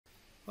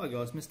Hi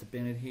guys, Mr.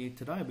 Bennett here.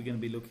 Today we're going to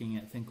be looking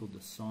at a thing called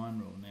the sine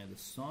rule. Now the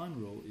sine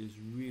rule is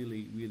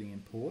really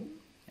important,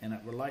 and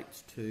it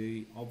relates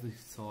to obvious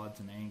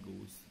sides and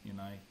angles,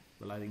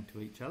 relating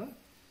to each other.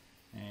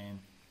 And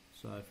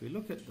so if we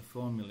look at the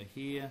formula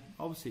here,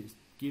 obviously it's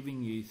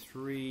giving you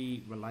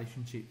three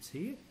relationships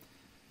here.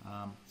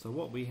 So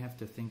what we have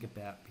to think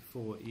about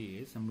before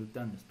is, and we've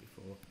done this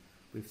before,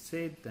 we've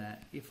said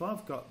that if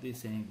I've got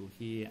this angle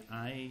here,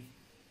 A,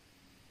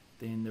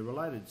 then the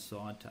related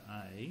side to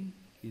A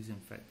is in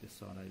fact this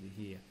side over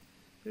here.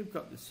 If we've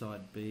got this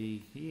side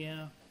B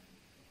here,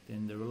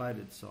 then the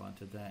related side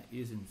to that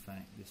is in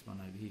fact this one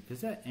over here,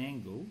 because that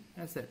angle,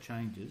 as that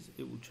changes,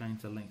 it will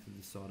change the length of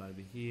this side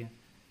over here,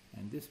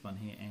 and this one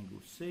here, angle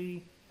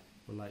C,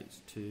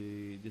 relates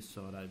to this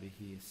side over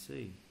here,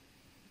 C.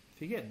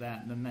 If you get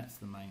that, then that's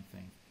the main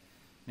thing.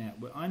 Now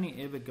we're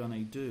only ever going to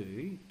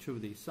do two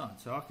of these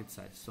sides, so I could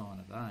say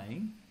sine of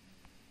A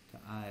to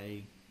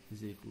A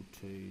is equal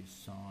to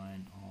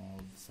sine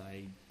of,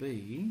 say,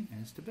 B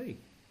as to B.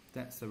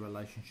 That's the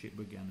relationship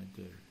we're going to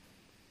do.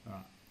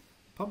 Alright,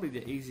 probably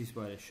the easiest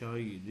way to show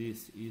you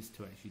this is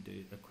to actually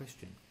do a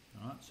question.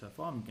 Alright, so if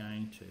I'm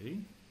going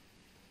to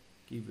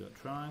give you a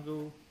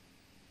triangle,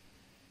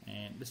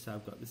 and let's say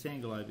I've got this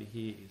angle over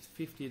here is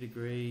 50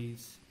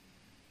 degrees,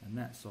 and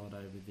that side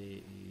over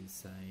there is,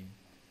 say,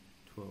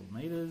 12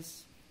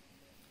 meters,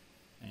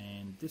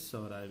 and this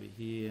side over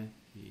here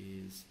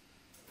is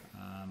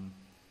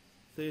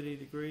 30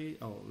 degrees.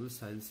 Oh, let's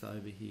say this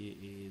over here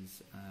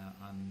is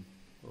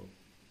well,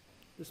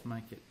 let's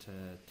make it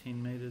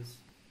 10 meters,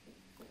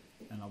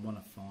 and I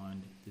want to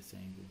find this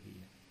angle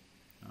here.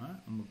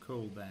 Alright, and we'll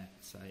call that,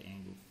 say,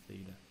 angle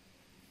theta.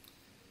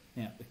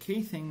 Now the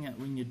key thing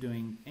when you're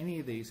doing any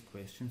of these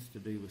questions to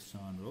do with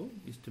sine rule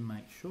is to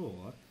make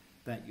sure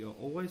that you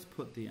always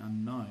put the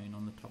unknown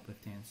on the top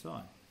left hand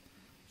side.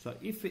 So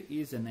if it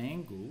is an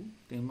angle,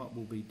 then what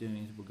we'll be doing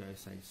is we'll go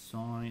say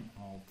sine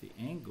of the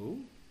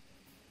angle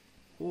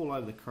all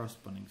over the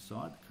corresponding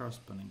side. The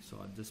corresponding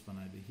side, this one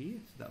over here,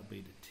 so that will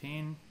be the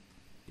 10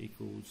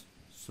 equals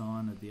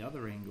sine of the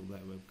other angle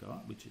that we've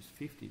got, which is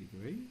 50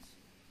 degrees,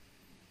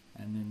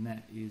 and then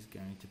that is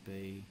going to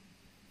be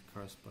the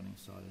corresponding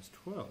side as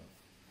 12.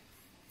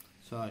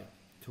 So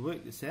to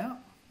work this out,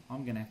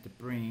 I'm going to have to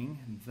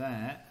bring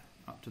that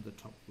up to the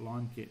top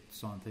line, get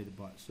sine theta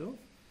by itself,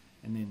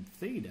 and then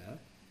theta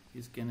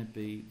is going to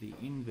be the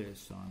inverse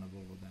sine of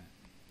all of that.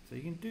 So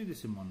you can do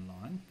this in one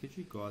line because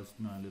you guys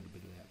know a little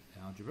bit about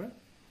algebra.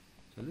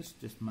 So let's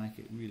just make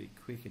it really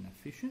quick and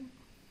efficient,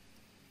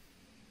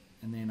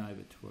 and then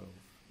over 12.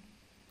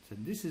 So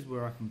this is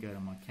where I can go to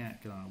my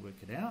calculator and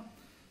work it out.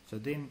 So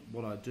then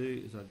what I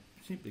do is I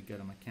simply go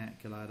to my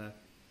calculator,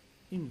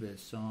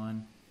 inverse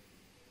sine,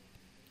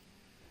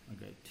 I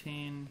go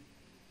 10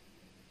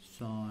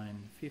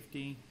 sine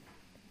 50,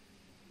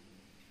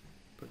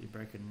 put your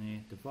bracket in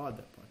there, divide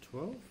that by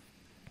 12,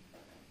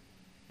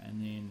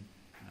 and then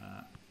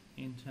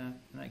enter, and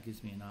that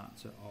gives me an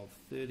answer of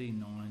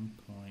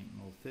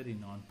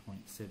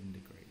 39.7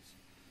 degrees.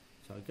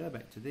 So I go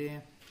back to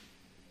there,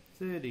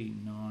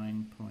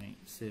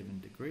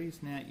 39.7 degrees.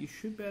 Now you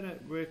should be able to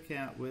work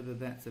out whether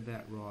that's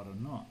about right or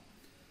not.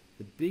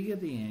 The bigger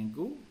the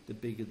angle, the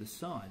bigger the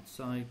side.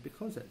 So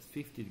because that's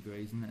 50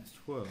 degrees and that's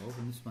 12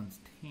 and this one's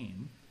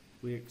 10,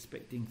 we're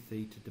expecting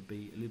theta to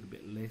be a little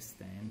bit less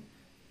than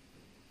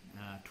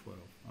 12,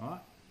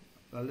 alright?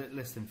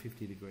 Less than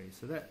 50 degrees.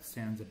 So that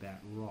sounds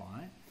about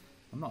right.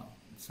 I'm not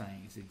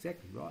saying it's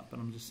exactly right, but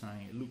I'm just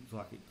saying it looks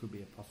like it could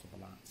be a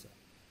possible answer.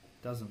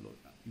 It doesn't look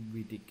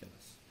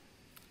ridiculous.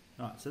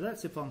 Alright, so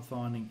that's if I'm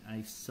finding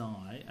a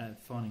side,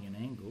 finding an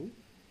angle.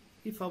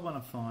 If I want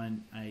to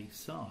find a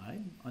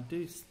side, I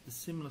do the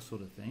similar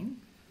sort of thing.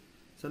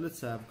 So let's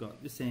say I've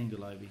got this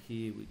angle over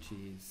here, which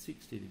is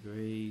 60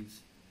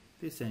 degrees.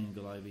 This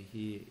angle over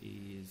here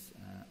is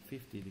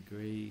 50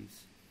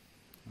 degrees.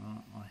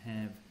 I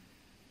have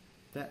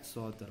that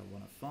side that I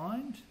want to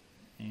find,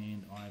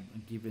 and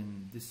I'm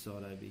given this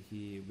side over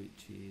here,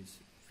 which is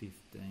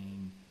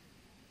 15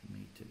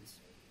 meters.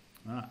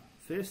 Alright,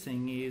 first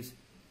thing is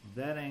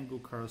that angle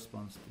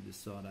corresponds to this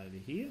side over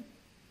here.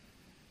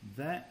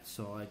 That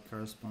side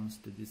corresponds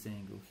to this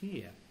angle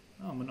here.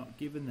 Oh, we're not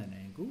given that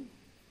angle,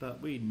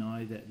 but we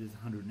know that there's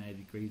 180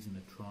 degrees in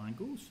the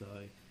triangle,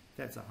 so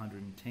that's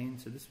 110,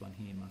 so this one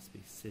here must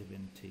be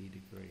 70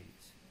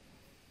 degrees.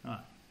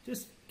 Alright,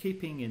 just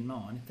keeping in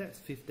mind, if that's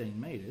 15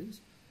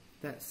 meters,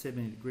 that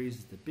 70 degrees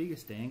is the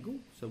biggest angle,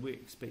 so we're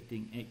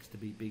expecting x to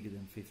be bigger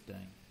than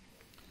 15.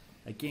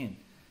 Again,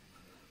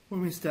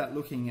 when we start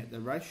looking at the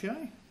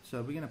ratio,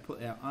 so we're going to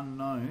put our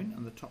unknown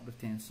on the top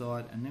left hand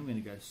side, and then we're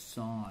going to go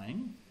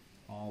sine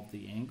of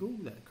the angle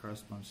that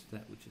corresponds to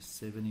that, which is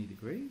 70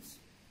 degrees,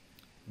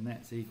 and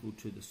that's equal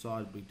to the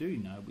side we do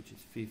know, which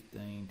is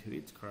 15, to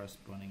its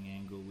corresponding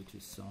angle, which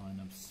is sine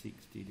of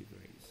 60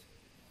 degrees.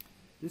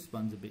 This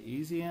one's a bit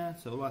easier,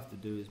 so all I have to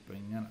do is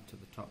bring that up to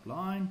the top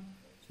line.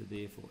 So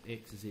therefore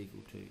x is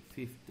equal to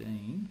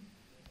 15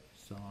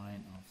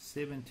 sine of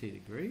 70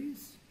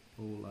 degrees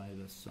all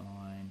over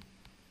sine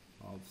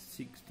of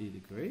 60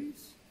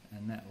 degrees,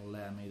 and that will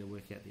allow me to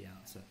work out the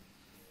answer.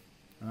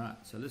 Alright,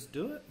 so let's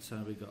do it.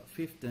 So we've got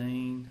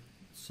 15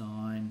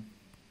 sine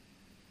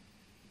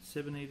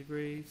 70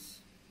 degrees.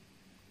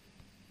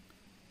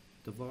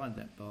 Divide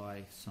that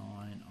by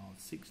sine of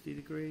 60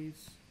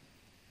 degrees.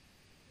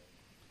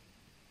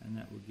 And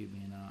that will give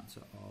me an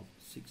answer of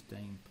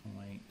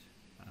 16.28.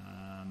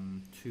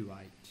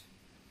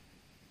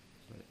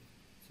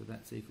 So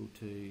that's equal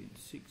to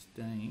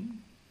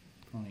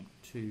 16.28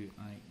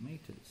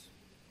 metres.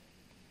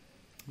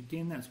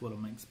 Again, that's what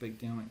I'm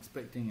expecting. I'm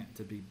expecting it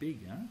to be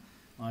bigger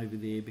over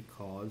there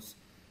because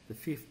the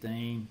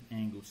 15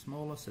 angle's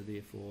smaller, so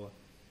therefore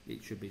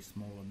it should be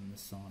smaller than the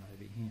sine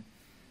over here.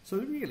 So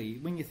really,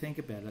 when you think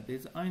about it,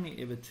 there's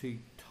only ever two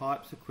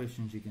types of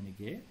questions you're going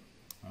to get,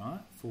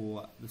 right,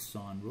 for the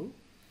sine rule.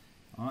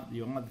 Right,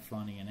 you're either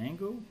finding an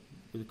angle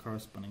with a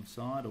corresponding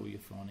side, or you're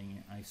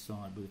finding a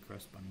side with a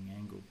corresponding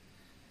angle.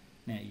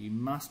 Now, you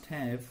must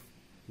have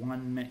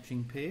one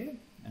matching pair,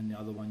 and the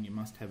other one you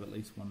must have at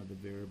least one of the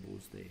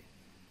variables there.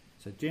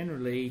 So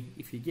generally,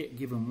 if you get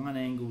given one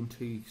angle and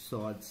two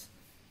sides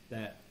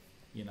that,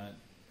 you know,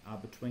 are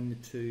between the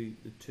two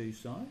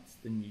sides,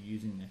 then you're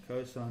using the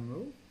cosine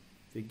rule.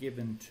 If you're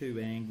given two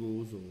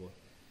angles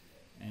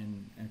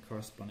and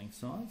corresponding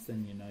sides,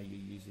 then you know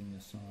you're using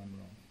the sine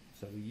rule.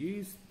 So we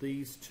use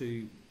these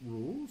two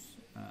rules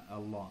a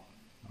lot.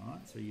 All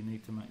right, so you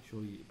need to make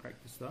sure you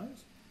practice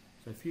those.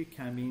 So if you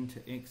come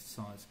into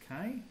exercise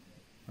K,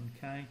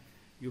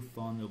 you'll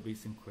find there'll be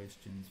some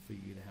questions for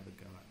you to have a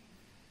go at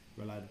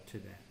related to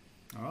that.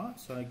 All right,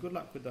 so good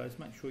luck with those.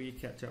 Make sure you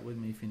catch up with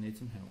me if you need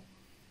some help.